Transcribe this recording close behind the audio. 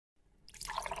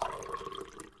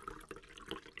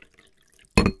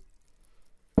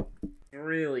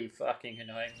really fucking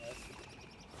annoying this.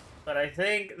 But I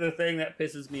think the thing that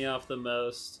pisses me off the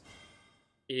most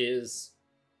is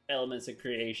elements of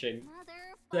creation.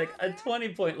 Like a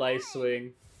 20-point life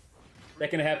swing that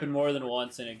can happen more than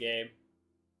once in a game.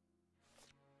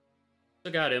 I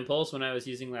got Impulse when I was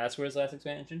using Last Words last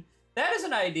expansion. That is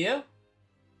an idea.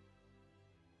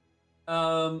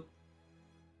 The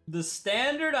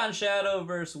standard on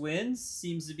Shadowverse wins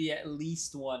seems to be at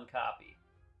least 1 copy.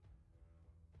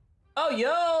 Oh,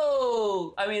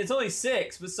 yo! I mean, it's only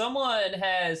 6, but someone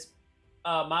has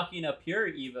Machina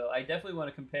Pure Evo. I definitely want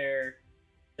to compare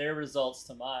their results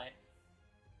to mine.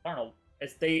 I don't know.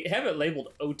 They have it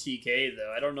labeled OTK,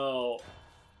 though. I don't know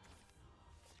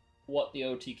what the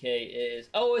OTK is.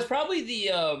 Oh, it's probably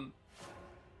the,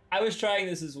 I was trying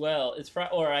this as well.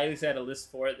 Or I at least had a list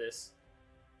for this.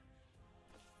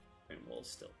 We'll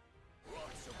still.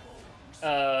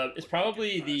 It's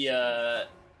probably the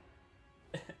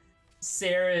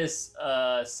Saris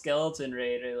Skeleton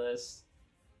Raider list.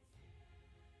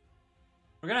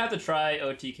 We're gonna have to try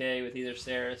OTK with either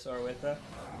Saris or with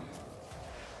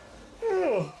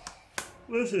Oh,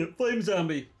 listen, Flame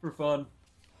Zombie for fun.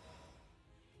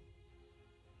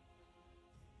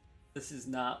 This is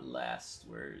not Last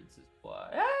Words, is why.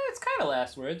 It's kind of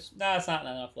Last Words. No, it's not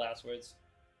enough Last Words.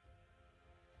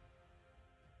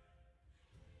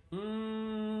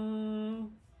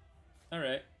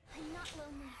 Alright. I'm not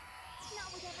lonely.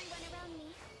 Not with everyone around me.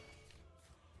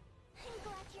 I'm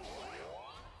glad you're here.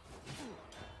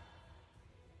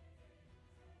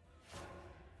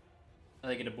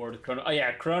 I get bored with Chrono. Oh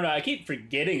yeah, Chrono. I keep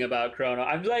forgetting about Chrono.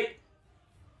 I'm like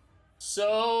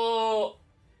so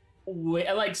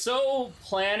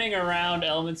planning around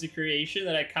elements of creation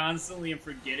that I constantly am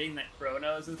forgetting that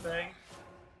Chrono is a thing.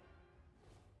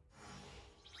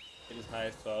 Get as high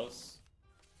as 12s.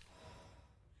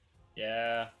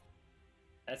 Yeah.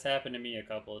 That's happened to me a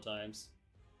couple of times.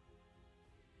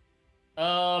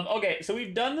 Okay, so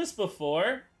we've done this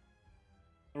before.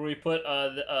 Where we put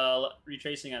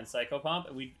retracing on Psychopomp,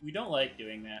 and we don't like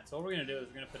doing that. So what we're gonna do is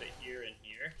we're gonna put it here and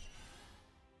here.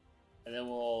 And then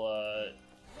we'll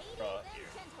draw it here.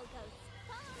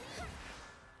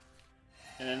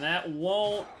 And then that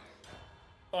won't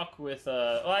fuck with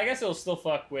well, I guess it'll still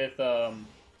fuck with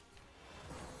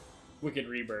Wicked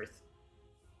Rebirth.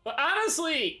 But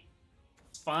honestly,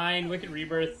 it's fine. Wicked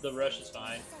Rebirth, the rush is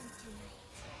fine.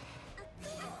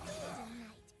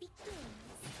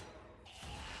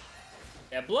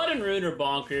 Yeah, Blood and Rune are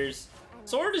bonkers.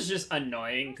 Sword is just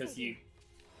annoying because you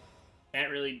can't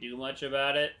really do much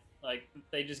about it. Like,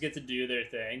 they just get to do their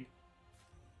thing.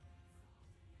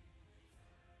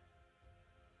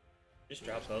 Just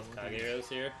drop both Kageros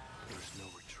here. There's no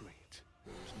retreat.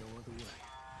 There's no other way.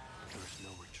 There's no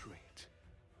retreat.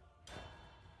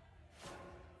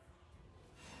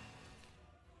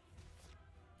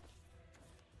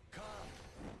 Come,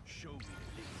 show me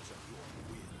the limits of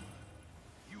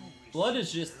your will. Blood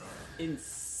is just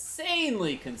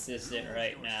insanely consistent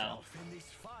right now. In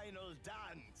this final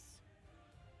dance.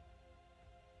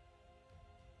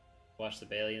 Watch the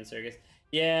Balian Circus.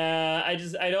 Yeah, I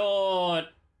don't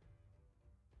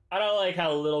like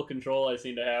how little control I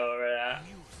seem to have over that.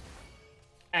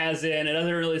 As in, it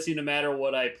doesn't really seem to matter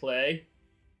what I play.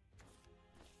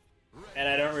 And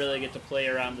I don't really get to play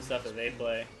around the stuff that they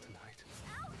play.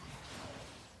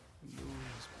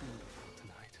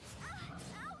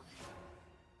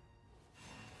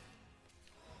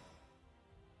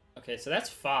 Okay, so that's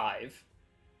 5.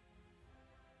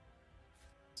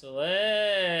 So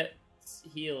let's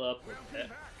heal up with that.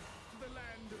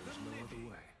 There's no other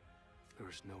way.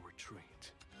 There's no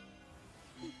retreat.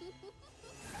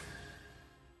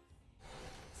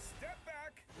 Step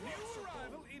back. New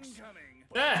arrival incoming.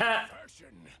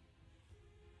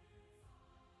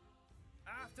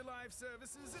 Afterlife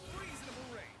services at reasonable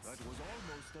rates. That was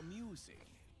almost amusing.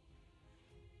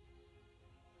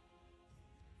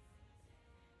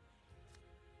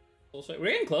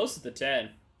 We're getting close to the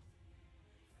 10.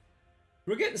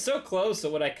 We're getting so close, so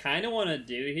what I kind of want to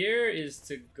do here is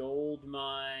to gold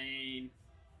mine...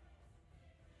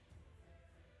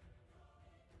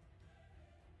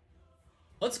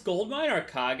 Let's gold mine our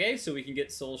Kage so we can get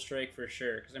Soul Strike for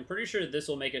sure, because I'm pretty sure this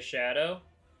will make a Shadow.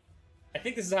 I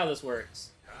think this is how this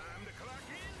works.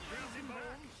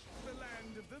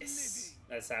 Yes,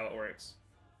 that's how it works.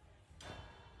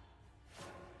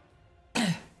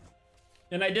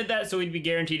 And I did that so we'd be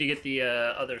guaranteed to get the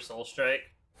other Soul Strike.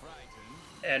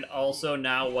 And also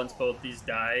now, once both these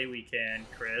die, we can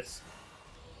crisp.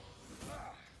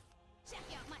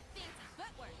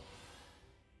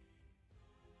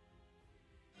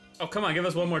 Oh, come on, give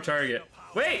us one more target.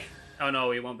 Wait! Oh no,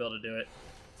 we won't be able to do it.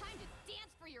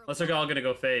 Unless they're all gonna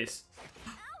go face.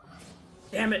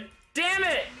 Damn it! Damn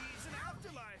it! Needs an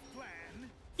afterlife plan.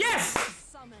 Yes!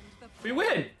 Summoned the We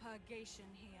win! purgation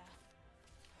here.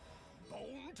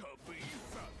 Born to be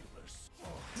fabulous.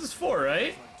 This is 4,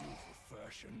 right? I do for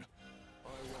fashion. I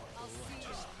walk I'll the see you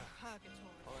righteous in path.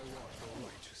 purgatory. I walk the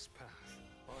righteous path.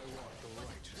 I walk the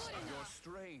righteous path. Good Your enough.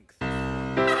 strength